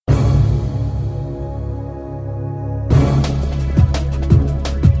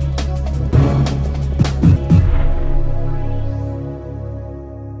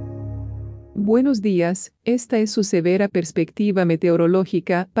Buenos días, esta es su severa perspectiva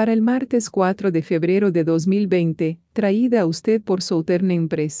meteorológica para el martes 4 de febrero de 2020, traída a usted por Southern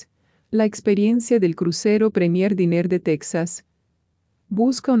Empress. La experiencia del crucero Premier Dinner de Texas.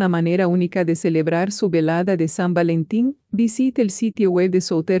 ¿Busca una manera única de celebrar su velada de San Valentín? Visite el sitio web de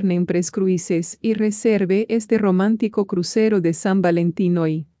Southern Empress Cruises y reserve este romántico crucero de San Valentín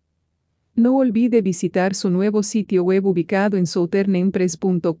hoy. No olvide visitar su nuevo sitio web ubicado en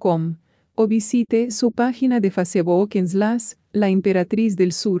southernempress.com. O visite su página de Facebook La Emperatriz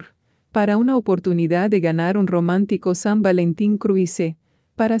del Sur, para una oportunidad de ganar un romántico San Valentín Cruise,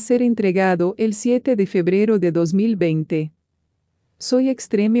 para ser entregado el 7 de febrero de 2020. Soy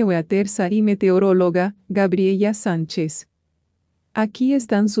extreme weathersa y meteoróloga, Gabriela Sánchez. Aquí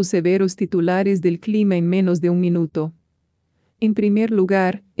están sus severos titulares del clima en menos de un minuto. En primer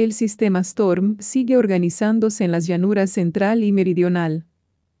lugar, el sistema Storm sigue organizándose en las llanuras central y meridional.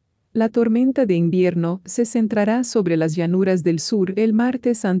 La tormenta de invierno se centrará sobre las llanuras del sur el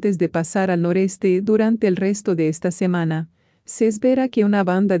martes antes de pasar al noreste durante el resto de esta semana. Se espera que una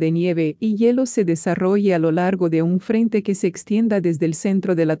banda de nieve y hielo se desarrolle a lo largo de un frente que se extienda desde el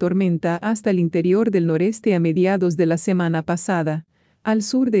centro de la tormenta hasta el interior del noreste a mediados de la semana pasada. Al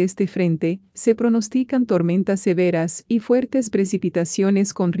sur de este frente, se pronostican tormentas severas y fuertes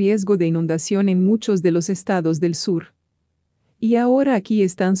precipitaciones con riesgo de inundación en muchos de los estados del sur. Y ahora aquí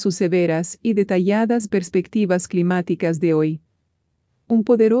están sus severas y detalladas perspectivas climáticas de hoy. Un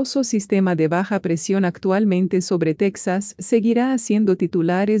poderoso sistema de baja presión actualmente sobre Texas seguirá haciendo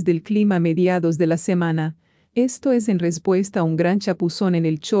titulares del clima a mediados de la semana. Esto es en respuesta a un gran chapuzón en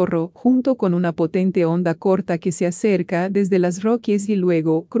el chorro, junto con una potente onda corta que se acerca desde las Rockies y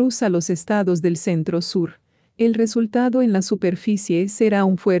luego cruza los estados del centro-sur. El resultado en la superficie será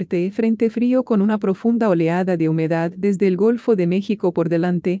un fuerte frente frío con una profunda oleada de humedad desde el Golfo de México por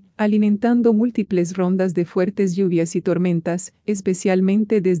delante, alimentando múltiples rondas de fuertes lluvias y tormentas,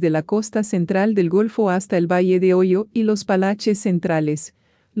 especialmente desde la costa central del Golfo hasta el Valle de Hoyo y los Palaches centrales.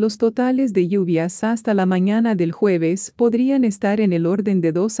 Los totales de lluvias hasta la mañana del jueves podrían estar en el orden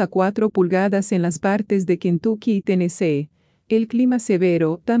de 2 a 4 pulgadas en las partes de Kentucky y Tennessee. El clima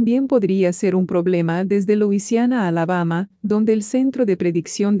severo también podría ser un problema desde Luisiana a Alabama, donde el Centro de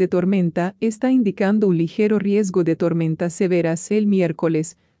Predicción de Tormenta está indicando un ligero riesgo de tormentas severas el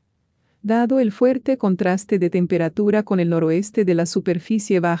miércoles. Dado el fuerte contraste de temperatura con el noroeste de la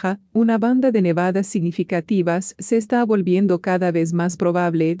superficie baja, una banda de nevadas significativas se está volviendo cada vez más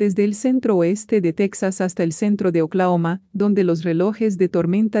probable desde el centro-oeste de Texas hasta el centro de Oklahoma, donde los relojes de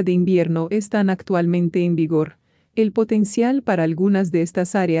tormenta de invierno están actualmente en vigor. El potencial para algunas de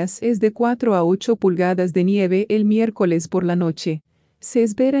estas áreas es de 4 a 8 pulgadas de nieve el miércoles por la noche. Se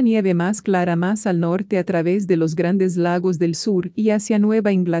espera nieve más clara más al norte a través de los grandes lagos del sur y hacia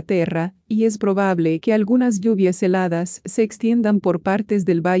Nueva Inglaterra, y es probable que algunas lluvias heladas se extiendan por partes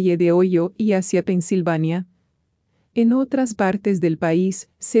del Valle de Hoyo y hacia Pensilvania. En otras partes del país,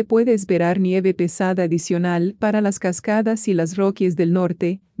 se puede esperar nieve pesada adicional para las cascadas y las Rockies del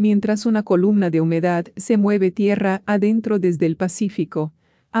norte, mientras una columna de humedad se mueve tierra adentro desde el Pacífico.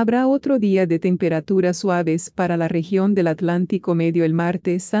 Habrá otro día de temperaturas suaves para la región del Atlántico Medio el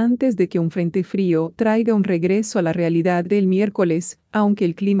martes antes de que un frente frío traiga un regreso a la realidad del miércoles, aunque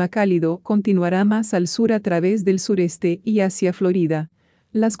el clima cálido continuará más al sur a través del sureste y hacia Florida.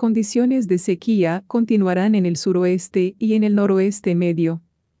 Las condiciones de sequía continuarán en el suroeste y en el noroeste medio.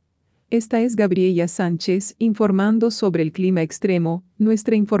 Esta es Gabriela Sánchez informando sobre el clima extremo.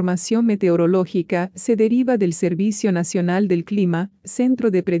 Nuestra información meteorológica se deriva del Servicio Nacional del Clima,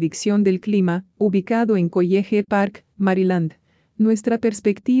 Centro de Predicción del Clima, ubicado en College Park, Maryland. Nuestra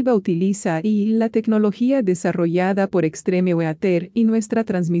perspectiva utiliza la tecnología desarrollada por Extreme Weather y nuestra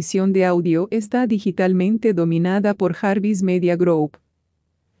transmisión de audio está digitalmente dominada por Jarvis Media Group.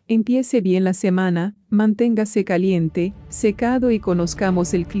 Empiece bien la semana, manténgase caliente, secado y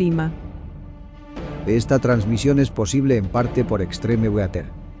conozcamos el clima. Esta transmisión es posible en parte por Extreme Weather.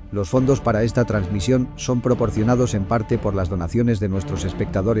 Los fondos para esta transmisión son proporcionados en parte por las donaciones de nuestros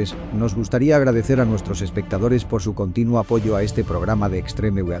espectadores. Nos gustaría agradecer a nuestros espectadores por su continuo apoyo a este programa de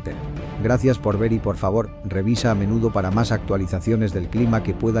Extreme Weather. Gracias por ver y por favor, revisa a menudo para más actualizaciones del clima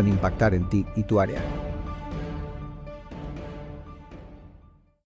que puedan impactar en ti y tu área.